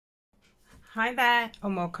Hi there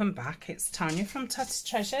and welcome back. It's Tania from Tatty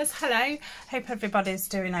Treasures. Hello, hope everybody's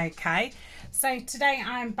doing okay. So today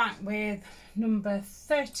I'm back with number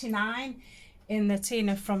 39 in the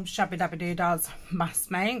Tina from Shabby Dabby Doodah's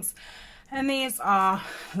mask makes, and these are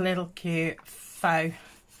little cute faux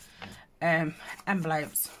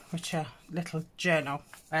envelopes, which are little journal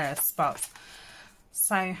spots.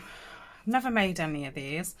 So I've never made any of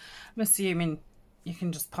these. I'm assuming you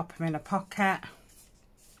can just pop them in a pocket.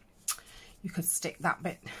 You could stick that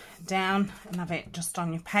bit down and have it just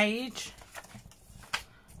on your page,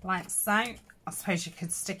 like so. I suppose you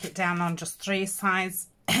could stick it down on just 3 sides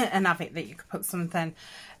and have it that you could put something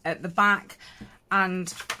at the back,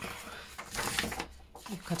 and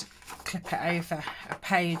you could clip it over a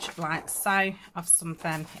page like so, have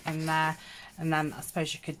something in there, and then I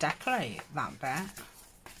suppose you could decorate that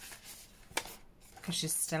bit because you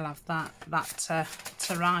still have that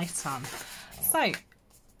to write on. So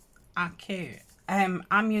cute.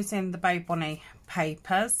 I'm using the Bow Bunny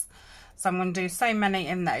papers, so I'm going to do so many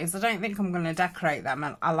in those. I don't think I'm going to decorate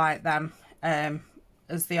them. I like them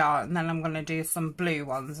as they are, and then I'm going to do some blue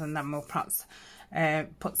ones, and then we'll perhaps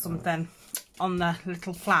put something on the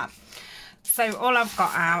little flap. So all I've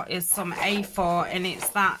got out is some A4, and it's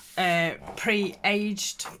that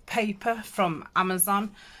pre-aged paper from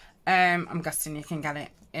Amazon. I'm guessing you can get it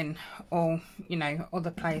in all, you know, other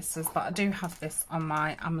places, but I do have this on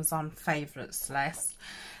my Amazon favourites list.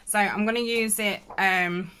 So I'm going to use it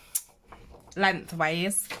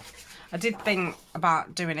lengthways. I did think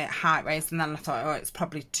about doing it heightways, and then I thought, oh, it's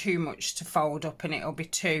probably too much to fold up and it'll be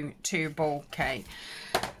too bulky.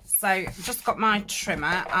 So I've just got my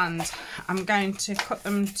trimmer, and I'm going to cut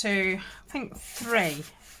them to, I think, 3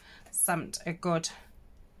 seemed a good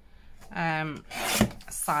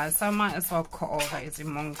size, so I might as well cut all those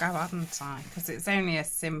in one go, hadn't I? Because it's only a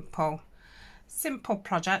simple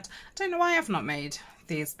project. I don't know why I've not made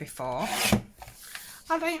these before.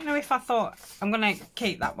 I don't know if I thought I'm going to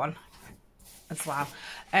keep that one as well.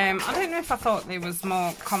 I don't know if I thought they was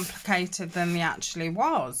more complicated than they actually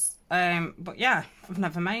was, but yeah, I've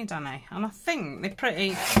never made any, and I think they're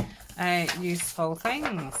pretty useful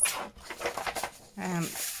things,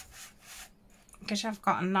 because you've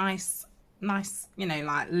got a nice, you know,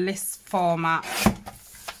 like list format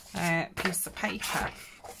piece of paper.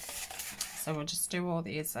 So we'll just do all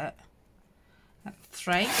these at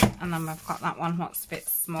 3, and then we've got that one what's a bit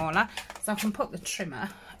smaller, so I can put the trimmer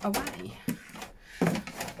away.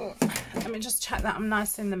 Oh, let me just check that I'm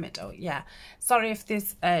nice in the middle. Yeah, sorry if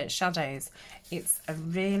there's shadows. It's a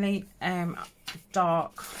really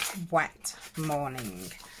dark, wet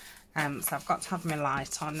morning. So I've got to have my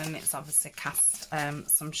light on, and it's obviously cast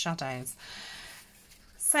some shadows.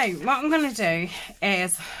 So what I'm going to do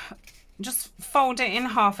is just fold it in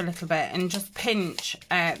half a little bit and just pinch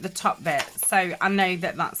the top bit, so I know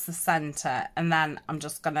that that's the centre, and then I'm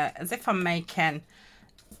just going to, as if I'm making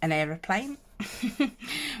an aeroplane,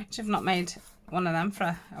 which I've not made one of them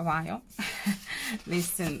for a while, at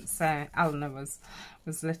least since Eleanor was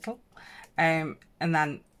little, and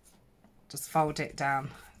then just fold it down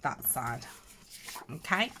that side.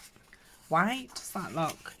 Okay, why does that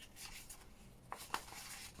look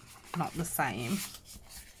not the same?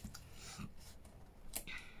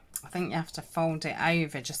 I think you have to fold it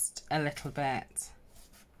over just a little bit.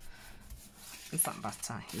 Is that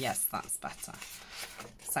better? Yes, that's better.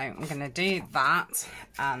 So I'm going to do that,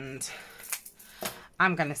 and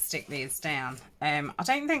I'm going to stick these down. I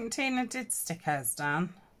don't think Tina did stick hers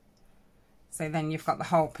down, so then you've got the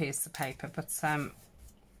whole piece of paper, but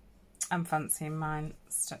I'm fancying mine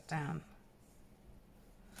stuck down.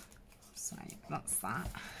 So that's that.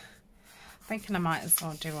 Thinking I might as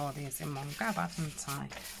well do all these in one go, hadn't I?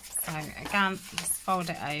 So again, just fold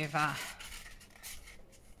it over,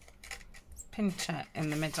 pinch it in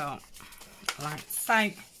the middle like so,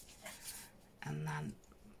 and then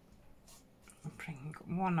bring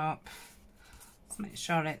one up. Let's make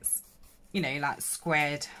sure it's, you know, like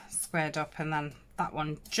squared up, and then that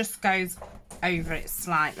one just goes over it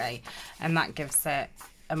slightly, and that gives it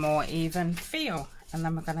a more even feel. And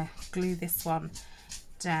then we're going to glue this one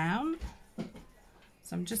down.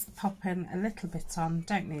 So I'm just popping a little bit on,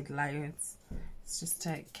 don't need loads, it's just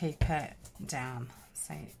to keep it down.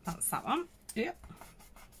 So that's that one. Yep.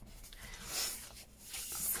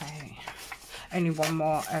 So only one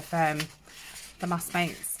more of the mask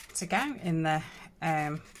mates to go in the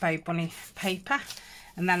Bow Bunny paper,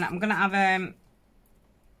 and then I'm going to have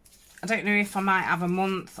I don't know if I might have a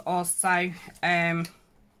month or so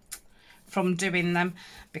from doing them,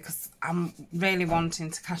 because I'm really wanting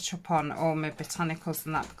to catch up on all my botanicals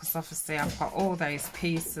and that, because obviously I've got all those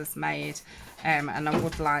pieces made, and I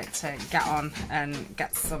would like to get on and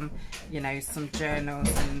get some, you know, some journals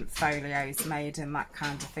and folios made and that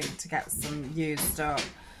kind of thing to get some used up.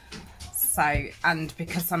 So, and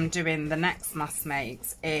because I'm doing the next mass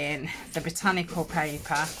makes in the botanical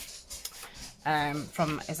paper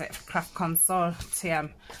from, is it Craft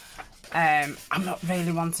Consortium, I'm not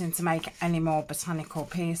really wanting to make any more botanical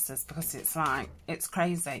pieces, because it's like, it's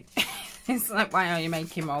crazy. It's like, why are you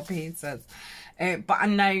making more pieces? But I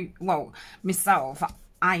know, well, myself,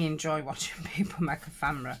 I enjoy watching people make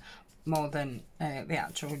ephemera more than the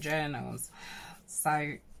actual journals.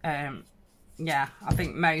 So, yeah, I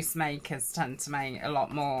think most makers tend to make a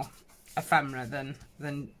lot more ephemera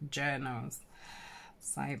than journals.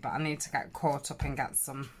 So, but I need to get caught up and get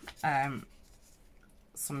some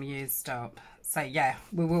used up. So yeah,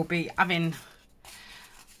 we will be having,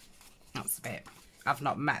 that's a bit, I've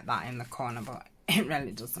not met that in the corner, but it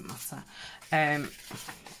really doesn't matter.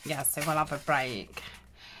 Yeah, so we'll have a break.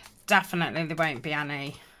 Definitely there won't be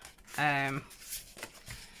any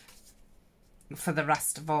for the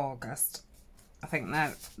rest of August. I think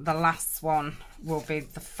that the last one will be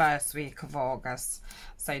the first week of August,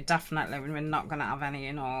 so definitely we're not going to have any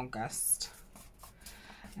in August,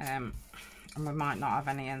 and we might not have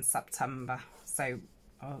any in September. So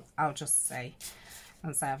I'll just see.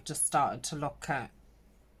 And say I've just started to look at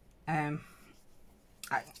I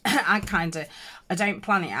don't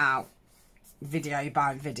plan it out video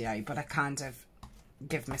by video, but I kind of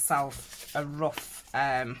give myself a rough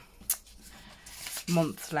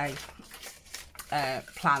monthly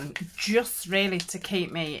plan, just really to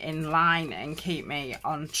keep me in line and keep me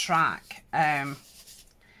on track, and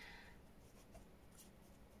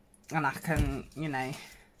I can, you know,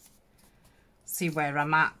 see where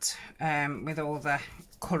I'm at with all the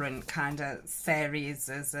current kind of series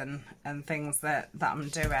and things that I'm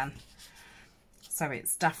doing. So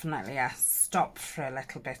it's definitely a stop for a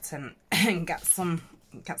little bit and get some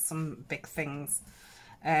big things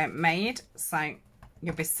made. So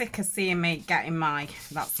you'll be sick of seeing me getting my,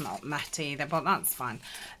 that's not met either, but that's fine.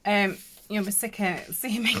 You'll be sick of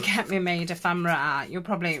seeing me get me made ephemera out. You'll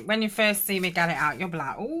probably, when you first see me get it out, you'll be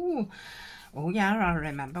like, oh yeah, I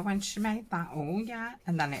remember when she made that, oh yeah.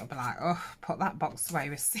 And then it'll be like, oh, put that box away,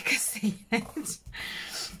 we're sick of seeing it.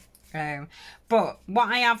 But what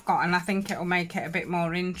I have got, and I think it'll make it a bit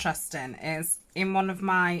more interesting, is in one of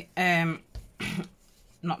my,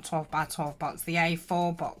 not 12 by 12 box, the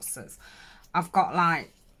A4 boxes, I've got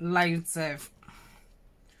like loads of,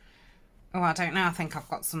 oh, I don't know, I think I've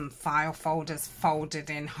got some file folders folded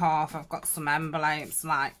in half. I've got some envelopes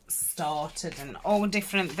like started and all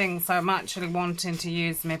different things. So I'm actually wanting to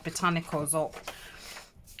use my botanicals up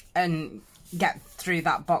and get through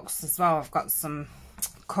that box as well. I've got some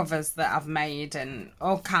covers that I've made and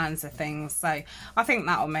all kinds of things. So I think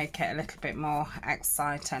that'll make it a little bit more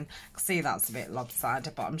exciting. I can see that's a bit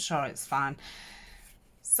lopsided, but I'm sure it's fine.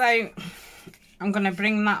 So I'm going to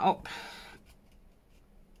bring that up,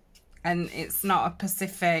 and it's not a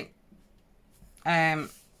specific you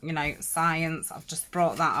know, science. I've just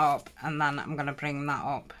brought that up, and then I'm going to bring that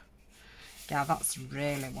up. Yeah, that's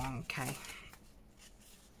really wonky,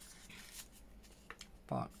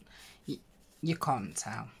 but you can't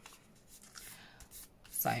tell.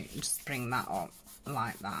 So just bring that up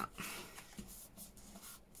like that.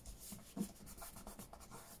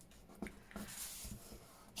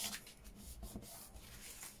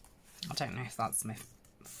 I don't know if that's my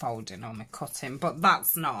folding or my cutting, but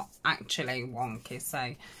that's not actually wonky,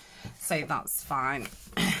 so that's fine.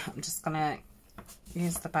 I'm just gonna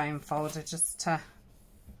use the bone folder just to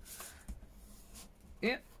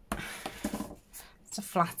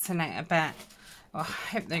flatten it a bit. Oh, I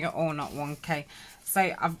hope they're all not wonky. So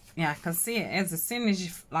yeah, I can see it is. As soon as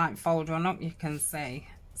you like fold one up, you can see.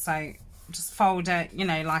 So just fold it, you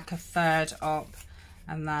know, like a third up,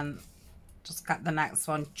 and then just get the next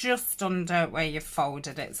one just under where you've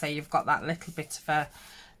folded it, so you've got that little bit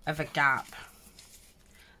of a gap,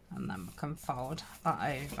 and then we can fold that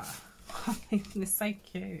over. They're so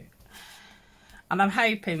cute, and I'm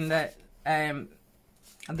hoping that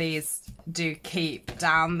these do keep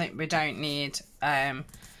down, that we don't need a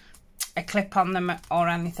clip on them or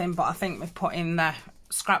anything, but I think we're putting the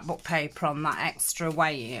scrapbook paper on, that extra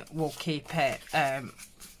weight will keep it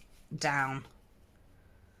down.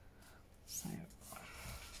 So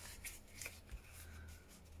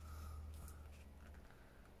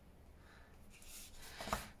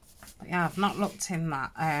but yeah, I've not looked in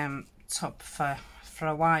that tub for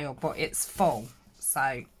a while, but it's full,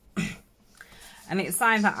 so And it's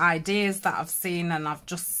either ideas that I've seen and I've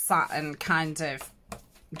just sat and kind of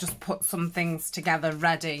just put some things together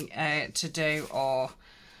ready to do, or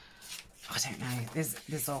I don't know,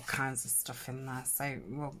 there's all kinds of stuff in there. So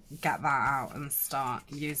we'll get that out and start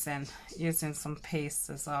using some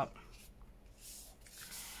pieces up.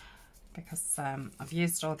 Because I've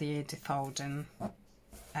used all the Edith Holden.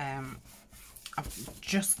 I've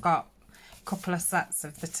just got a couple of sets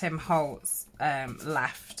of the Tim Holtz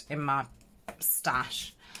left in my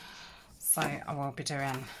stash. So I will be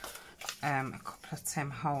doing a couple of Tim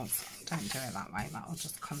Holtz. Don't do it that way, that'll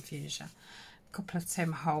just confuse you. A couple of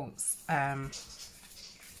Tim Holtz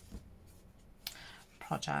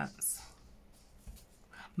projects.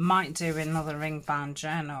 Might do another ring bound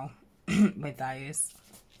journal with those.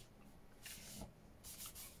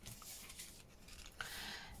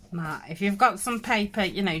 Now, if you've got some paper,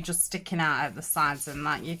 you know, just sticking out at the sides and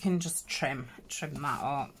that, you can just trim that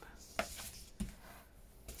up.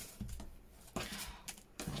 And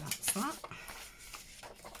that's that.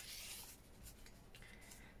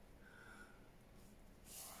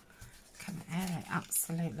 Can hear it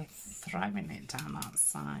absolutely throwing it down that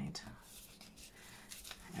side.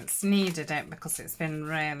 It's needed it because it's been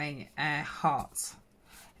really hot.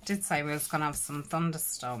 It did say we was going to have some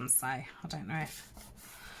thunderstorms, so I don't know if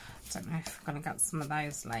we're going to get some of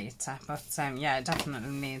those later, but yeah, it definitely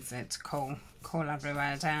needs it to cool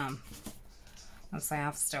everywhere down. And so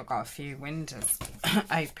I've still got a few windows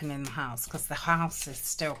open in the house because the house is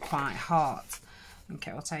still quite hot. I think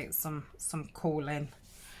it will take some cooling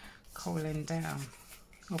down.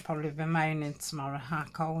 We'll probably be moaning tomorrow how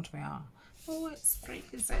cold we are. Oh, it's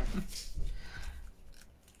freezing.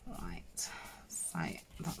 Right, so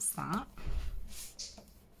that's that.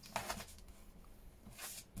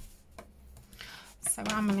 So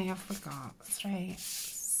how many have we got? 3,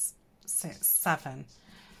 6, 7.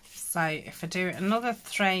 So if I do another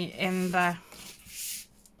 3 in the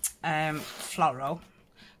floral,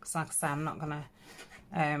 because like I say, I'm not going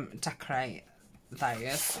to decorate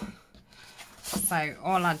those. So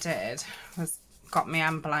all I did was got my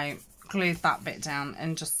envelope, glued that bit down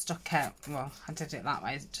and just stuck it, well, I did it that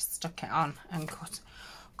way, just stuck it on and cut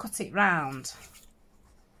it round.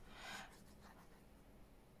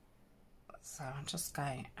 So I'm just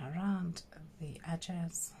going around the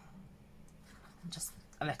edges, just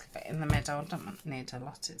a little bit in the middle. Don't need a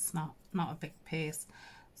lot, it's not a big piece.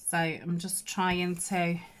 So I'm just trying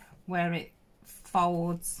to, where it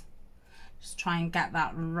folds, just try and get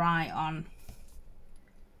that right on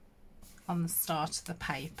the start of the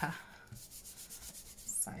paper.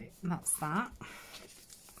 So that's that.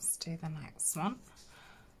 Let's do the next one.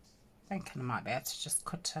 Thinking I might be able to just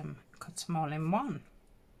cut them all in one.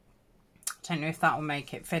 I don't know if that will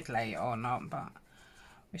make it fiddly or not, but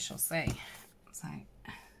we shall see. So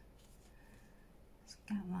let's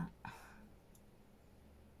get that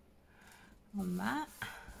on that.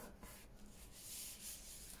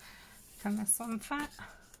 Can this one fit?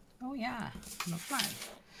 Oh yeah, lovely.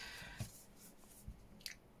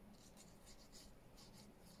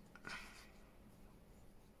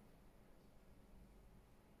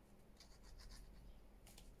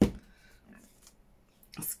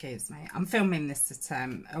 Excuse me, I'm filming this at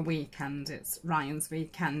a weekend. It's Ryan's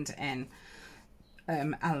weekend in.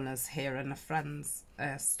 Eleanor's here and her friends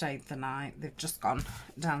stayed the night. They've just gone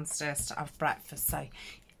downstairs to have breakfast, so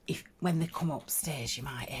when they come upstairs you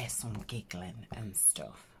might hear some giggling and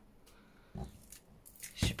stuff.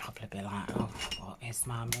 She'll probably be like, oh, what is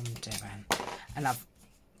my mum doing? And I've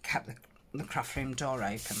kept the craft room door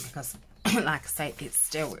open because like I say, it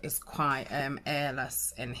still is quite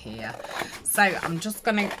airless in here. So I'm just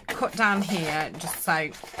going to cut down here just so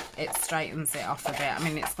it straightens it off a bit. I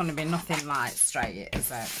mean, it's going to be nothing like straight,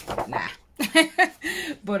 is it? Nah.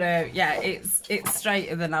 But yeah, it's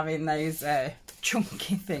straighter than having those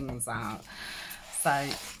chunky things out. So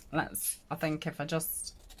I think if I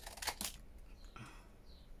just...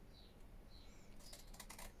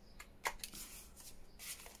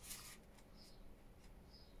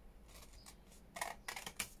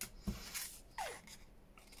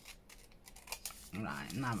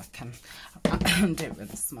 Right, now I can do it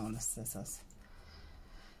with the smaller scissors.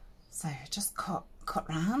 So just cut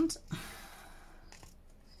round.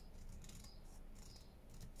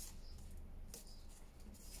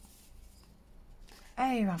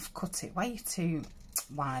 Oh, I've cut it way too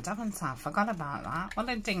wide, haven't I? I forgot about that. What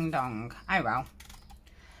a ding dong. Oh well.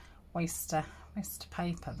 Waste of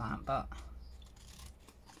paper that, but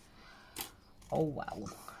oh well.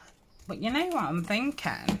 But you know what I'm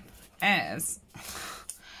thinking is,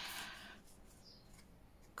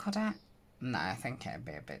 could I? No, I think it'd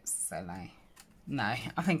be a bit silly. No,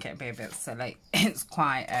 I think it'd be a bit silly. It's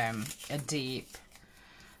quite a deep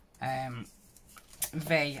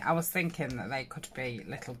V. I was thinking that they could be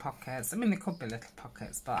little pockets. I mean, they could be little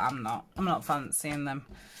pockets, but I'm not fancying them,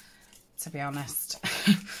 to be honest.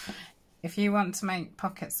 If you want to make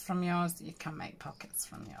pockets from yours, you can make pockets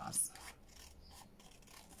from yours.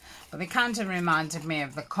 But they kind of reminded me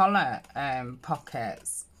of the collar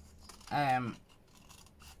pockets.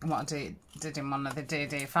 What I did in one of the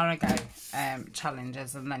DD Farrago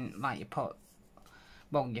challenges, and then like you put,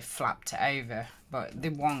 well, you flapped it over, but they're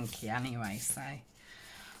wonky anyway, so I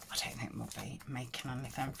don't think we'll be making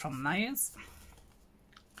anything from those.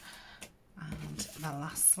 And the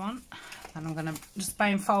last one, then I'm going to just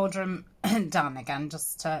bone fold them down again,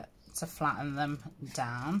 just to flatten them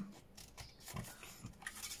down.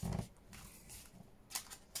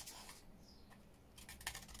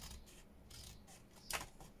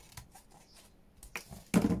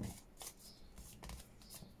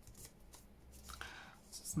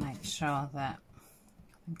 Make sure that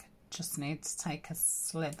I think I just need to take a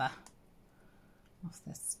slither off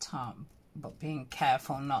this top, but being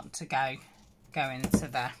careful not to go into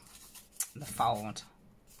the fold.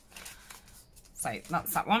 So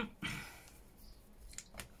that's that one.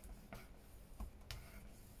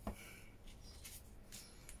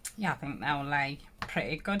 Yeah, I think they'll lay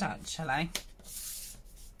pretty good actually.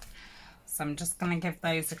 So I'm just going to give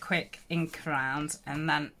those a quick ink around, and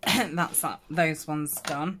then that's that, those ones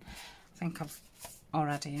done. I think I've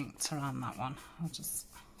already inked around that one. I'll just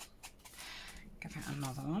give it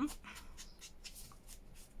another one.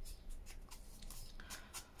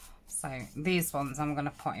 So these ones I'm going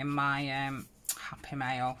to put in my Happy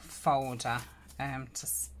Mail folder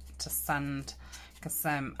to send, because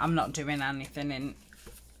I'm not doing anything in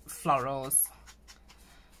florals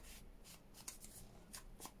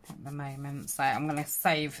at the moment, so I'm going to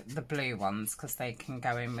save the blue ones because they can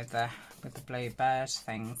go in with the blue bird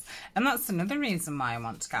things. And that's another reason why I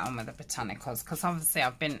want to get on with the botanicals, because obviously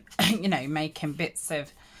I've been you know, making bits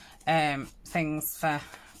of things for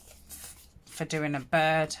doing a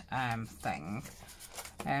bird thing,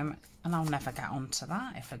 and I'll never get onto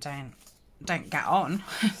that if I don't get on.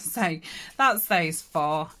 So that's those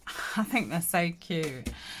four. I think they're so cute.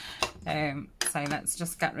 So let's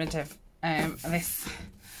just get rid of this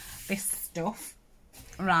stuff.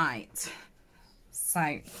 Right,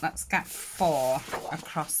 so let's get 4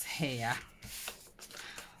 across here.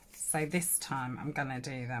 So this time I'm going to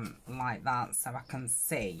do them like that so I can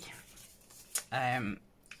see where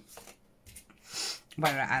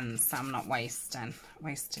it ends, so I'm not wasting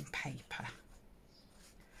paper.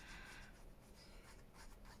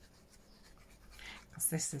 Because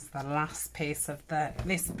this is the last piece of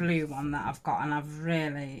this blue one that I've got, and I've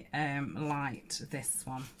really liked this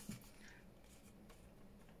one.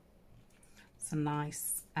 It's a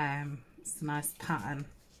nice pattern.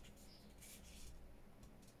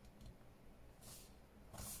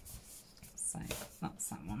 So that's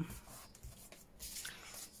that one.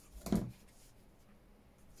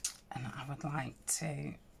 And I would like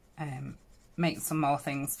to make some more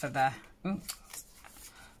things for the... Ooh,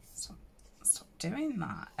 stop doing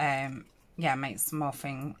that. Yeah, make some more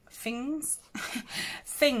things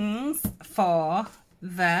for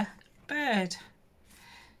the bird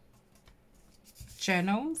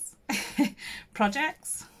journals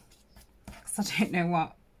projects, because I don't know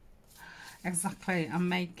what exactly I'm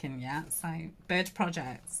making yet. So bird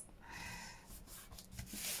projects,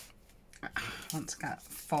 I want to get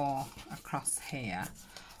 4 across here.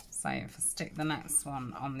 So if I stick the next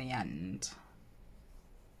one on the end,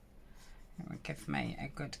 it would give me a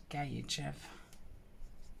good gauge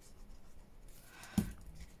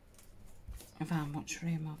of how much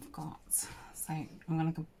room I've got. So I'm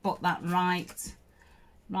going to put that right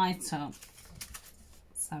up,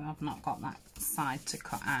 so I've not got that side to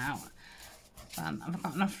cut out. Then I've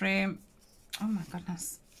got enough room. Oh my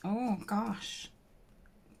goodness, oh gosh,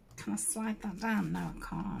 can I slide that down? No, I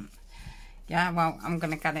can't. Yeah, well, I'm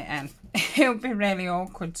going to get it in. It'll be really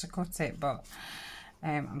awkward to cut it, but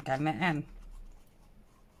I'm getting it in.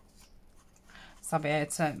 So I'll be able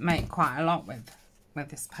to make quite a lot with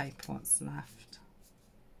this paper what's left.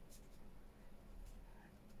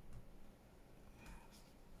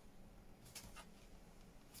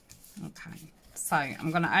 Okay, so I'm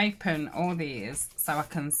going to open all these so I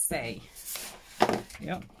can see.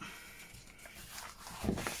 Yep.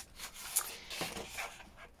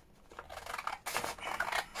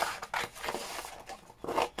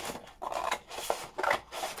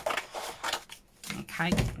 Okay,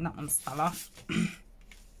 that one's fell off.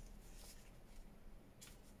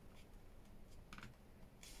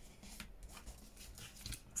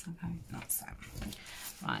 Okay, that's it.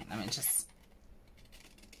 Right, let me just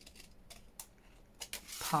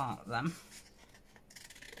part them.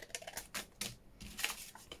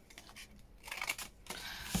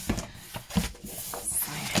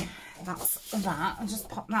 So that's that. I'll just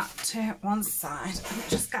pop that to one side and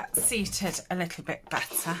just get seated a little bit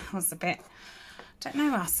better. I was a bit, don't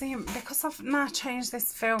know, I see, because I've now changed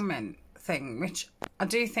this filming thing, which I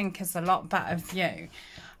do think is a lot better view.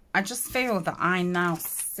 I just feel that I now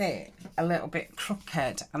sit a little bit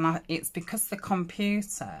crooked, and it's because the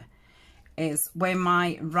computer is where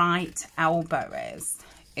my right elbow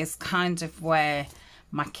is kind of where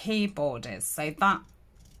my keyboard is, so that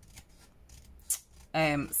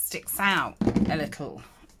sticks out a little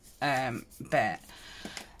bit.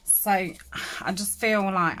 So I just feel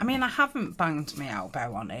like, I mean, I haven't banged my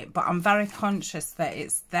elbow on it, but I'm very conscious that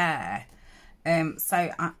it's there.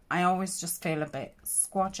 So I always just feel a bit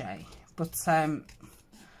squodgy, but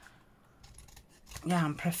yeah,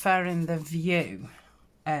 I'm preferring the view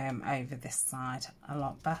over this side a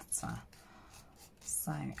lot better.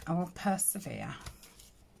 So I will persevere.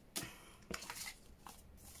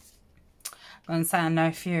 And say, I know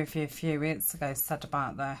a few weeks ago said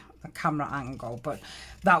about the camera angle, but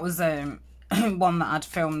that was one that I'd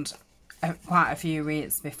filmed quite a few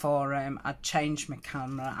weeks before I'd changed my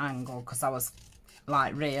camera angle, because I was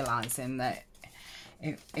like realising that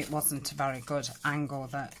it wasn't a very good angle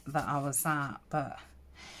that I was at. But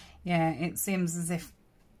yeah, it seems as if,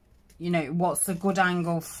 you know, what's a good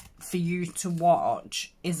angle for you to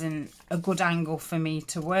watch isn't a good angle for me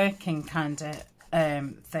to work in, kind of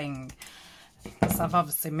thing. Because I've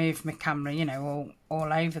obviously moved my camera, you know,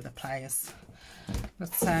 all over the place.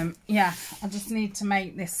 But yeah, I just need to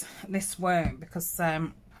make this work, because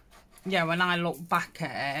yeah, when I look back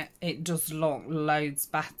at it, it does look loads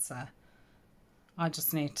better. I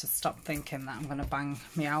just need to stop thinking that I'm going to bang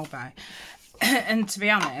my elbow. And to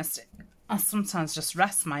be honest, I sometimes just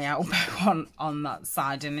rest my elbow on that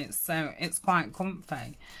side, and it's quite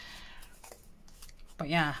comfy. But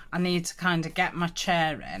yeah, I need to kind of get my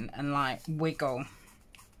chair in and like wiggle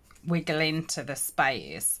into the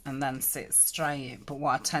space and then sit straight. But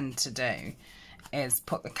what I tend to do is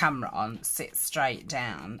put the camera on, sit straight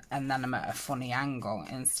down, and then I'm at a funny angle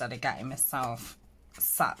instead of getting myself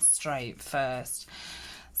sat straight first.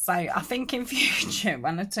 So I think in future,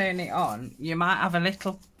 when I turn it on, you might have a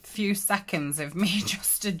few seconds of me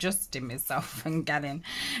just adjusting myself and getting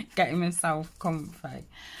myself comfy.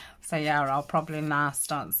 So yeah, I'll probably now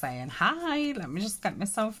start saying, hi, let me just get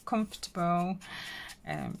myself comfortable.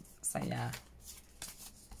 So yeah.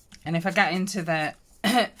 And if I get into the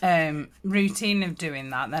routine of doing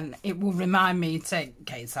that, then it will remind me to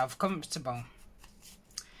get yourself comfortable.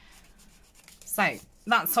 So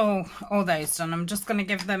that's all those done. I'm just going to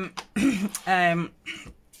give them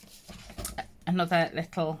another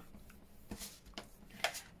little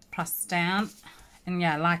press down. And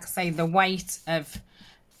yeah, like I say, the weight of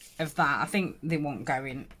that, I think they won't go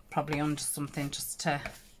in probably under something just to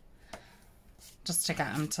get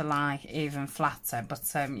them to lie even flatter. But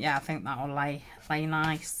yeah, I think that will lay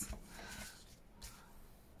nice.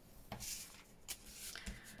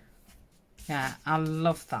 Yeah, I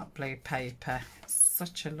love that blue paper. It's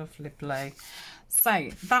such a lovely blue. So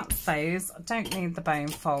that's those. I don't need the bone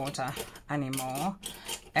folder anymore.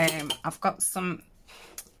 I've got some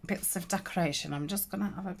bits of decoration. I'm just going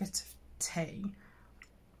to have a bit of tea.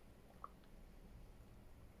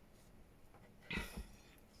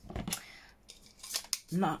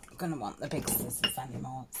 Not going to want the big scissors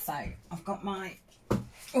anymore. So I've got my,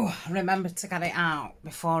 oh, I remembered to get it out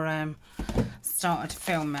before I started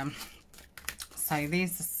filming. So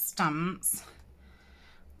these are stamps.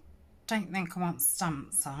 Don't think I want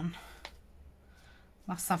stamps on,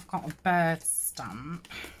 unless I've got a bird stamp.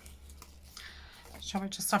 Shall we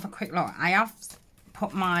just have a quick look? I have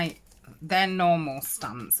put they're normal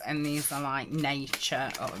stamps, and these are like nature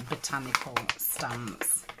or botanical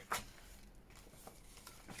stamps.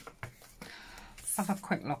 Let's have a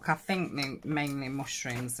quick look. I think they're mainly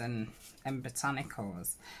mushrooms and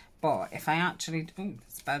botanicals. But if I actually, oh,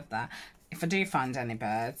 there's a bird there. If I do find any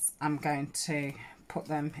birds, I'm going to put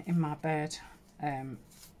them in my bird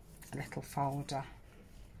little folder.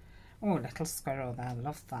 Oh, a little squirrel there.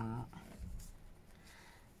 Love that.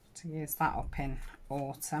 To use that up in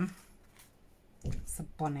autumn. It's a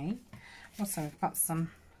bunny. Also, we've got some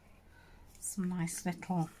nice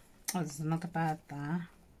little, oh, there's another bird there.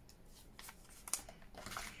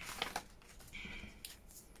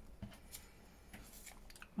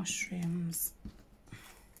 Mushrooms.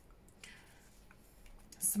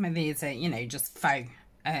 Some of these are, you know, just faux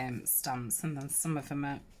stamps, and then some of them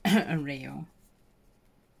are, are real.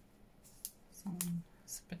 So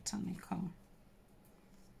it's botanical.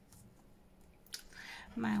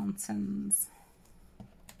 Mountains.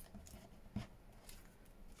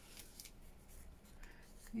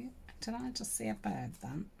 Did I just see a bird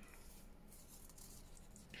then?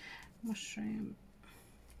 Mushroom.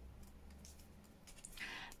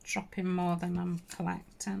 Dropping more than I'm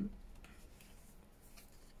collecting.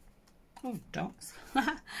 Oh, ducks.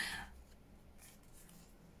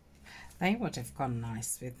 They would have gone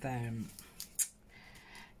nice with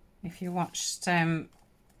if you watched the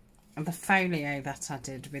folio that I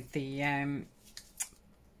did with the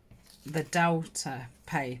Delta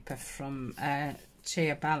paper from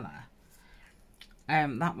Ciabella.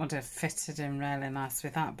 That would have fitted in really nice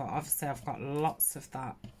with that, but obviously I've got lots of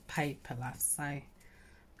that paper left, so I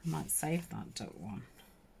might save that duck one.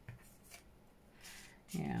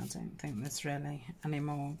 Yeah, I don't think there's really any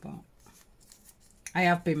more, but I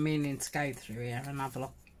have been meaning to go through here and have a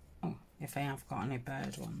look if I have got any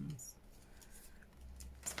bird ones.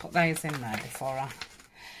 Let's put those in there before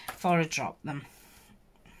I drop them.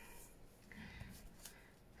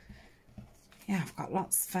 Yeah, I've got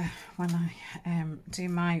lots for when I do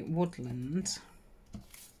my woodland.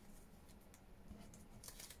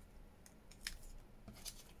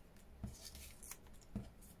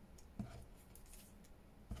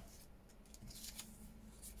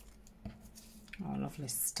 Oh, lovely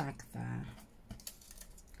stag there.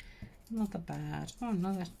 Another bird. Oh,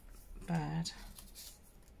 another bird.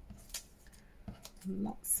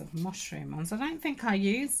 Lots of mushroom ones. I don't think I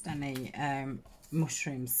used any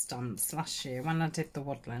mushroom stamps last year when I did the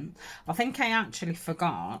woodland. I think I actually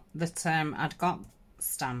forgot that I'd got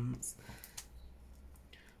stamps.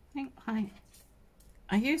 I think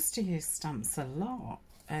I used to use stamps a lot,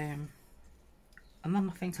 and then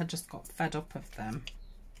I think I just got fed up of them.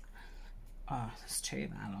 Oh, there's two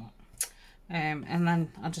there, look. And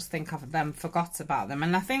then I just think I've then forgot about them,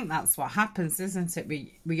 and I think that's what happens, isn't it?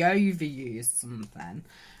 We overuse something,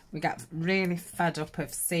 we get really fed up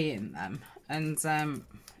of seeing them, and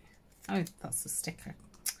oh, that's a sticker.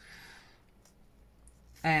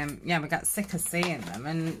 Yeah, we get sick of seeing them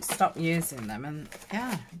and stop using them, and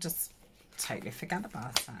yeah, just totally forget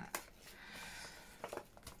about that.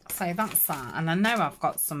 So that's that, and I know I've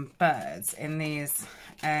got some birds in these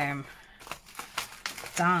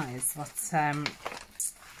dies what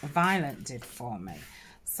Violet did for me.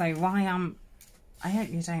 So I hope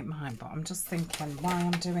you don't mind, but I'm just thinking while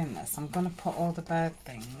I'm doing this, I'm going to put all the bird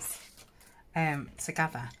things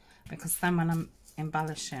together, because then when I'm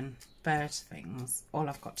embellishing bird things, all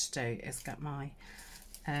I've got to do is get my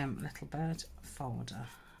little bird folder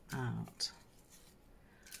out.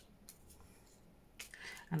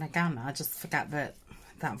 And again, I just forget that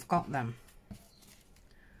I've got them.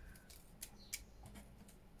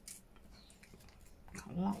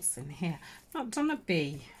 Got lots in here. Not done a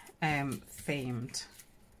bee themed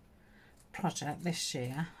project this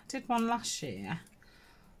year. I did one last year,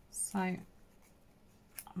 so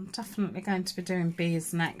I'm definitely going to be doing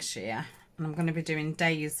bees next year, and I'm going to be doing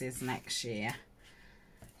daisies next year.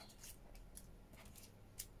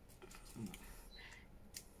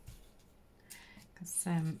 Because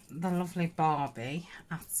the lovely Barbie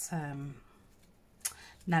at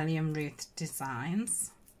Nellie and Ruth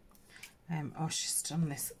Designs, oh, she's done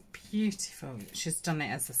this beautiful, she's done it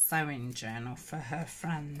as a sewing journal for her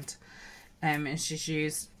friend, and she's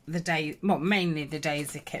used mainly the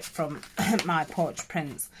daisy kit from My Porch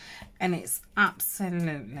Prints, and it's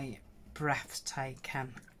absolutely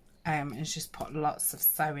breathtaking, and she's put lots of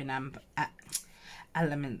sewing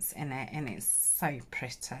elements in it, and it's so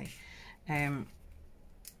pretty.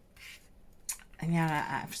 And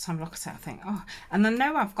yeah, every time I look at it, I think, oh, and I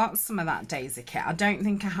know I've got some of that daisy kit. I don't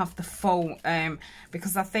think I have the full,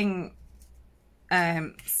 because I think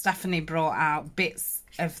Stephanie brought out bits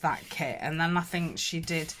of that kit, and then I think she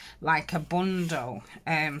did like a bundle.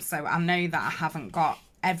 So I know that I haven't got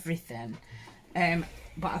everything,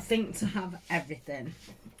 but I think to have everything,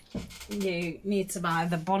 you need to buy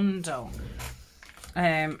the bundle. So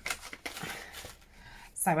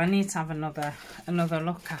I need to have another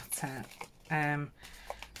look at it.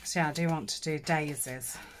 So yeah, I do want to do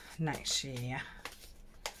daisies next year.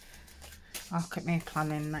 Look at me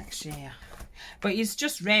planning next year. But it's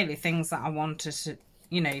just really things that I wanted to,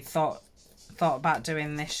 you know, thought about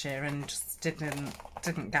doing this year, and just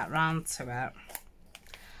didn't get round to it.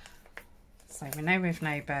 So we know we've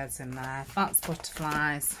no birds in there. That's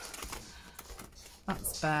butterflies.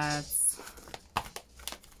 That's birds.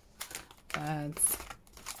 Birds.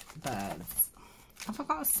 Birds. Have I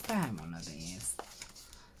got a spare one of these?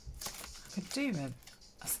 I could do with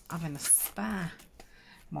having a spare.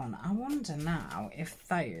 one. I wonder now if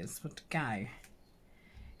those would go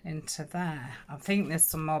into there. I think there's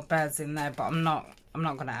some more birds in there, but I'm not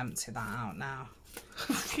going to empty that out now.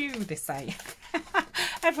 Phew, they say.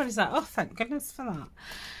 Everybody's like, oh, thank goodness for that.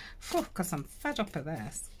 Because I'm fed up of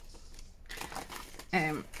this.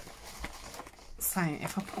 So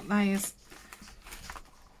if I put those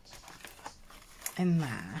in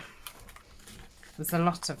there, there's a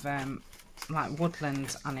lot of like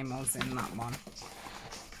woodland animals in that one.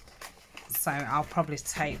 So I'll probably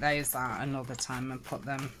take those out another time and put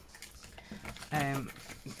them,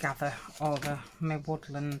 gather all my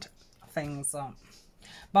woodland things up.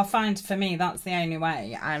 But I find for me that's the only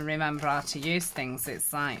way I remember how to use things.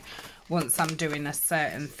 It's like once I'm doing a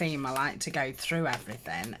certain theme, I like to go through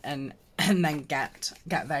everything and then get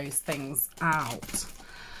those things out.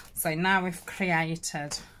 So now we've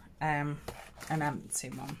created an empty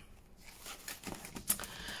one.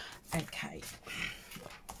 Okay.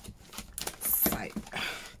 So, I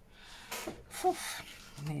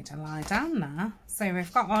need to lie down now. So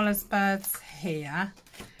we've got all his birds here.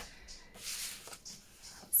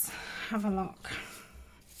 Let's have a look.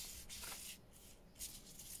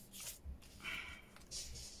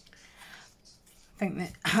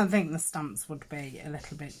 I think the stamps would be a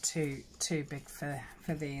little bit too big for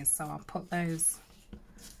these, so I'll put those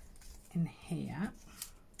in here.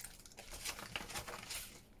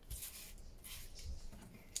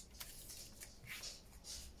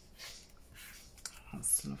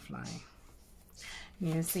 That's lovely.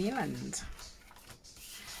 New Zealand.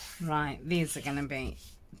 Right, these are going to be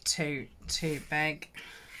too big.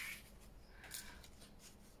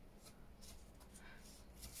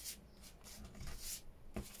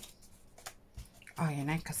 Oh, you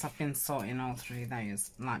know, because I've been sorting all through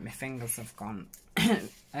those, like my fingers have gone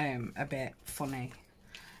a bit funny.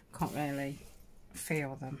 Can't really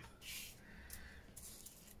feel them.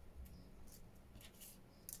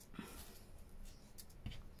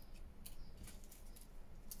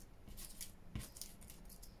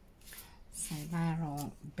 So they're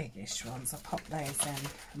all biggish ones. I'll pop those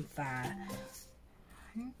in there.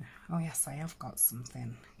 Oh yes, I have got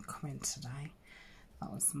something coming today.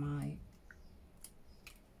 That was my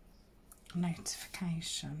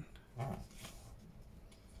notification.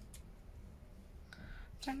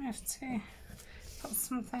 Don't know if to put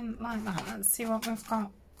something like that. Let's see what we've got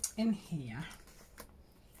in here.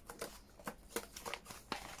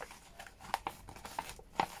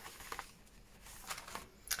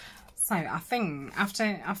 So I think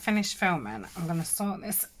after I finish filming, I'm going to sort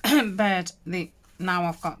this bird, now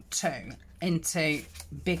I've got two, into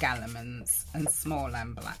big elements and small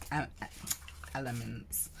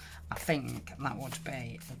elements. I think that would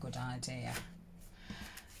be a good idea,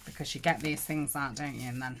 because you get these things out, don't you,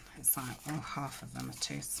 and then it's like, oh, half of them are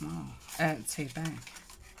too small, too big.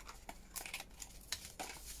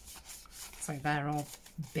 So they're all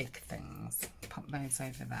big things. Pop those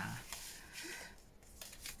over there.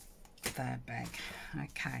 They're big.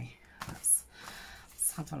 Okay, let's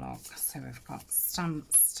have a look. So we've got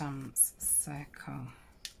stamps, circle.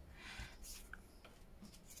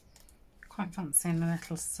 Quite fancying a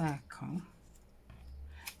little circle.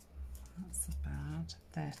 That's a bird.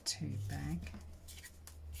 They're too big.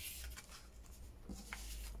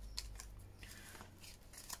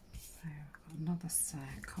 So we've got another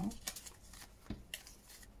circle.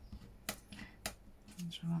 I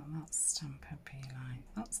wonder what that stamp would be like.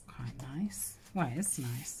 That's quite nice. Well, it is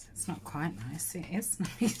nice. It's not quite nice. It is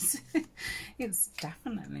nice. It's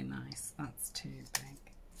definitely nice. That's too big.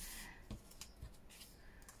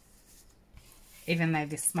 Even though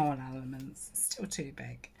they're small elements, it's still too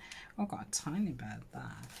big. Oh, I've got a tiny bird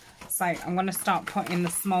there. So I'm going to start putting the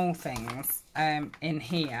small things in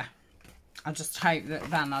here. I just hope that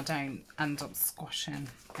then I don't end up squashing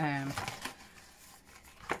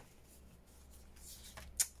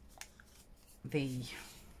the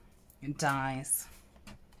dies.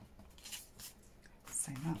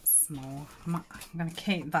 So that's small. I'm going to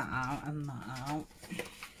keep that out and that out.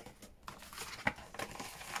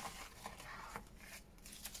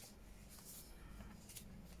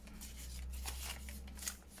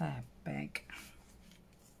 They're big.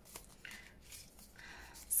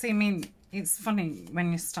 See, I mean, it's funny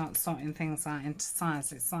when you start sorting things out into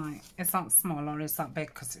size. It's like, is that small or is that big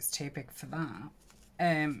because it's too big for that?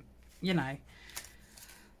 You know.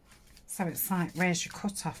 So it's like, where's your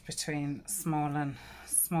cut off between small and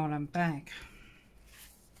big?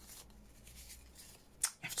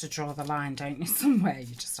 You have to draw the line, don't you? Somewhere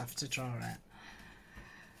you just have to draw it.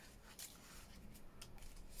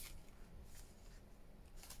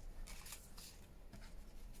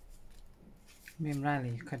 I mean, really,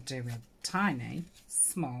 you could do a tiny,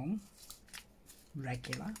 small,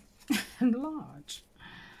 regular, and large.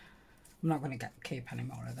 I'm not going to keep any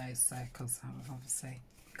more of those circles. I've obviously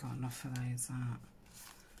got enough of those out.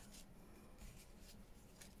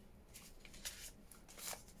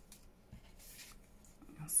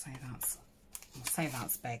 I'll say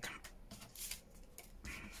that's big.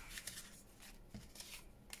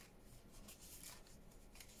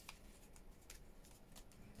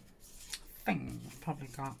 I think I've probably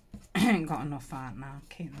got enough out now.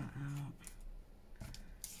 Keep that out.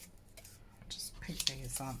 Just pick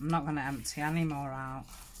these up. I'm not going to empty any more out.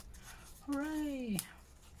 Hooray!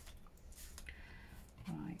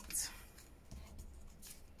 Right.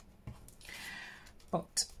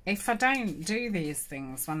 But if I don't do these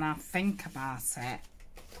things when I think about it,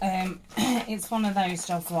 it's one of those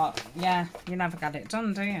jobs what, yeah, you never get it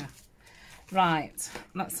done, do you? Right,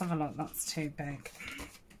 let's have a look. That's too big.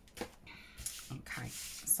 Okay,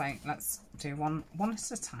 so let's do one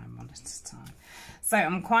at a time, So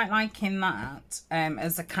I'm quite liking that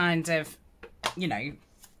as a kind of, you know,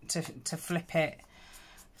 to flip it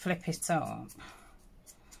up.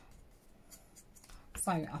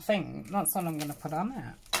 So I think that's all I'm going to put on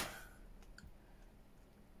it.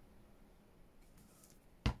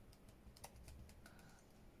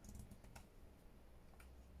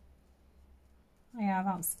 Yeah,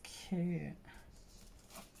 that's cute.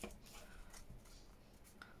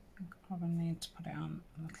 I probably need to put it on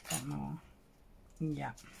a little bit more.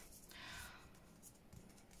 Yeah.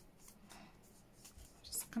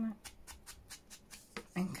 Just gonna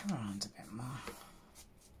ink around a bit more.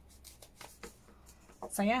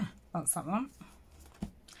 So yeah, that's that one.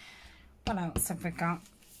 What else have we got?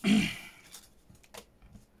 Oh,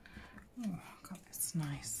 God, it's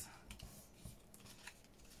nice.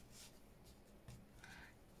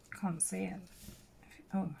 Can't see it.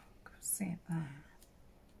 Oh, I can see it there.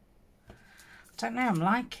 I don't know, I'm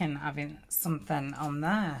liking having something on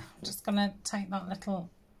there. I'm just going to take that little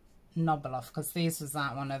knobble off, because these was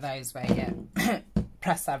like one of those where you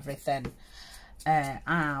press everything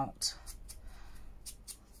out.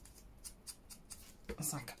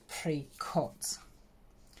 It's like a pre-cut.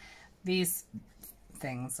 These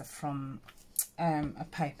things are from a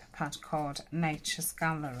paper pad called Nature's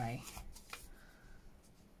Gallery.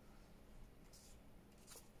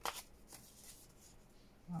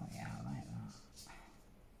 Oh yeah, I like that.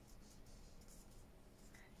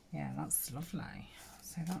 Yeah, that's lovely.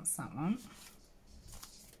 So that's that one.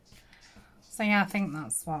 So yeah, I think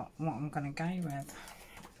that's what I'm going to go with.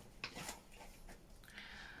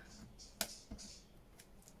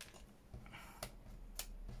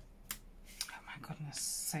 Oh my goodness,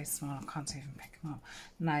 so small I can't even pick them up.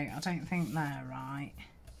 No, I don't think they're right.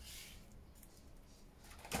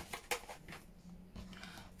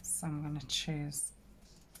 So I'm going to choose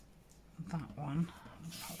that one.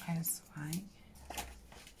 I'll put those away.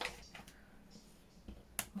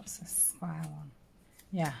 What's this square one?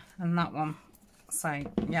 Yeah, and that one. So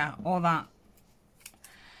yeah, all that.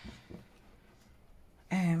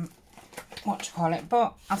 What do you call it?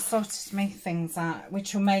 But I've sorted me things out,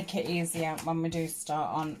 which will make it easier when we do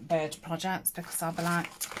start on bird projects, because I'll be like,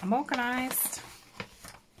 I'm organised.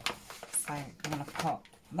 So I'm going to put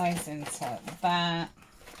those into there.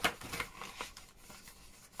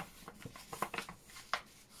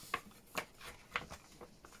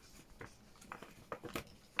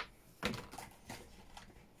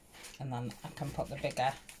 And then I can put the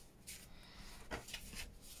bigger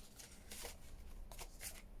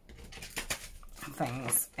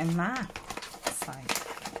things in there. So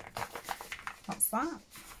that's that.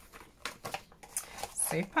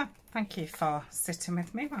 Super. Thank you for sitting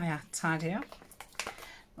with me while I tidy up.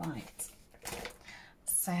 Right.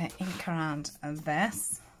 So ink around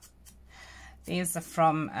this. These are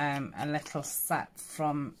from a little set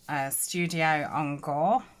from Studio on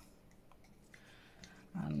Gore.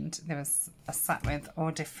 And there was a set with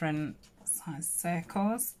all different size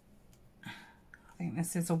circles. I think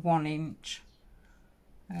this is a 1-inch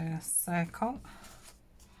circle.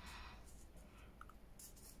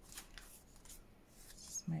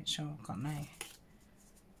 Just make sure I've got no.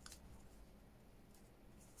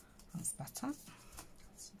 That's better.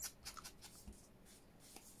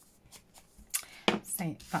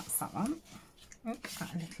 See, that's that one. Oops,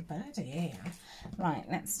 got a little birdie here. Right,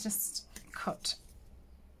 let's just cut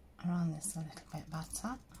around this a little bit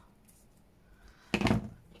better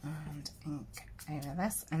and ink over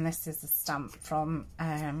this. And this is a stamp from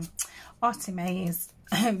Artie May's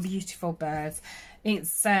Beautiful Birds.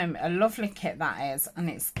 It's a lovely kit, that is, and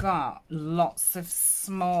it's got lots of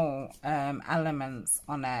small elements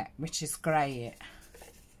on it, which is great.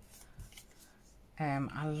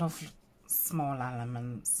 I love small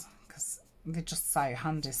elements because they're just so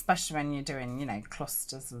handy, especially when you're doing, you know,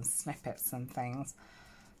 clusters and snippets and things.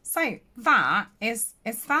 So that is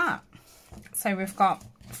that. So we've got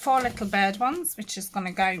 4 little bird ones, which is going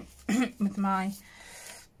to go with my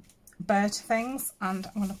bird things, and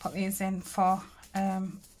I'm going to put these in for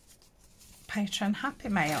Patron Happy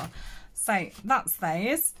Mail. So that's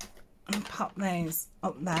those, and pop those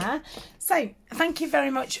up there. So thank you very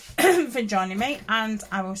much for joining me, and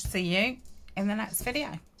I will see you in the next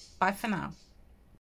video. Bye for now.